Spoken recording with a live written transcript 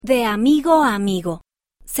De amigo a amigo.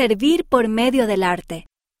 Servir por medio del arte.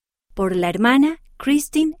 Por la hermana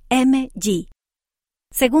Christine M. G.,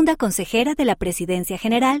 segunda consejera de la Presidencia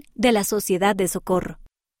General de la Sociedad de Socorro.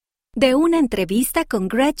 De una entrevista con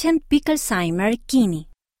Gretchen Pickelsheimer Kinney.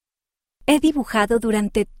 He dibujado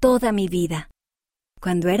durante toda mi vida.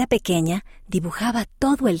 Cuando era pequeña, dibujaba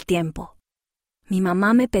todo el tiempo. Mi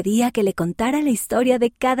mamá me pedía que le contara la historia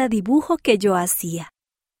de cada dibujo que yo hacía.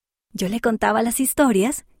 Yo le contaba las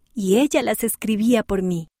historias y ella las escribía por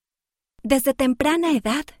mí. Desde temprana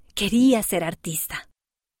edad quería ser artista.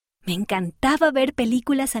 Me encantaba ver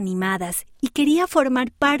películas animadas y quería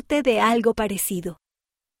formar parte de algo parecido.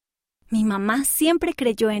 Mi mamá siempre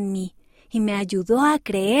creyó en mí y me ayudó a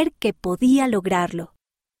creer que podía lograrlo.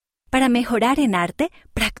 Para mejorar en arte,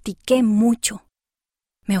 practiqué mucho.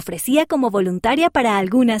 Me ofrecía como voluntaria para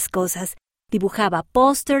algunas cosas, dibujaba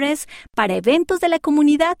pósteres para eventos de la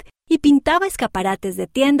comunidad y pintaba escaparates de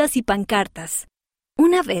tiendas y pancartas.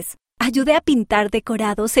 Una vez, ayudé a pintar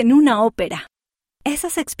decorados en una ópera.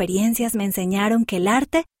 Esas experiencias me enseñaron que el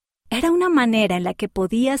arte era una manera en la que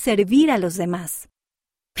podía servir a los demás.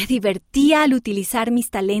 Me divertía al utilizar mis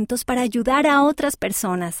talentos para ayudar a otras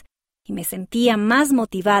personas y me sentía más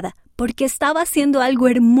motivada porque estaba haciendo algo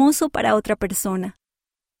hermoso para otra persona.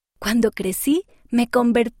 Cuando crecí, me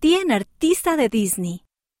convertí en artista de Disney.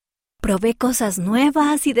 Probé cosas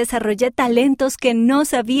nuevas y desarrollé talentos que no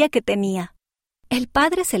sabía que tenía. El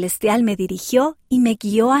Padre Celestial me dirigió y me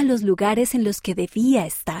guió a los lugares en los que debía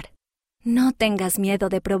estar. No tengas miedo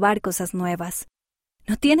de probar cosas nuevas.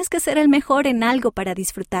 No tienes que ser el mejor en algo para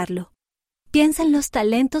disfrutarlo. Piensa en los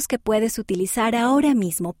talentos que puedes utilizar ahora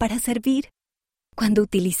mismo para servir. Cuando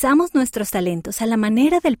utilizamos nuestros talentos a la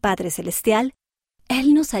manera del Padre Celestial,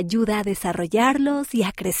 Él nos ayuda a desarrollarlos y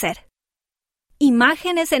a crecer.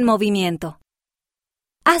 Imágenes en movimiento.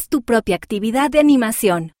 Haz tu propia actividad de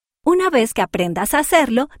animación. Una vez que aprendas a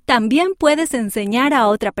hacerlo, también puedes enseñar a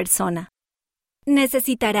otra persona.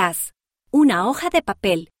 Necesitarás una hoja de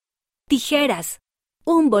papel, tijeras,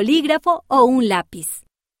 un bolígrafo o un lápiz.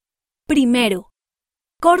 Primero,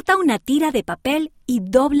 corta una tira de papel y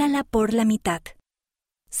dóblala por la mitad.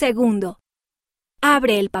 Segundo,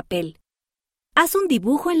 abre el papel. Haz un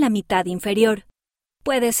dibujo en la mitad inferior.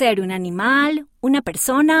 Puede ser un animal, una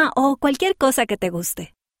persona o cualquier cosa que te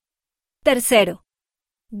guste. Tercero,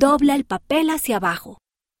 dobla el papel hacia abajo.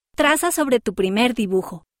 Traza sobre tu primer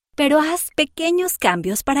dibujo, pero haz pequeños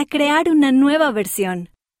cambios para crear una nueva versión.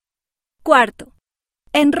 Cuarto,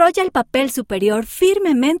 enrolla el papel superior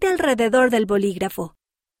firmemente alrededor del bolígrafo.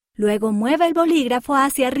 Luego mueve el bolígrafo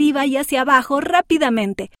hacia arriba y hacia abajo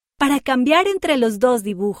rápidamente para cambiar entre los dos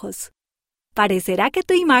dibujos. Parecerá que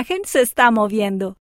tu imagen se está moviendo.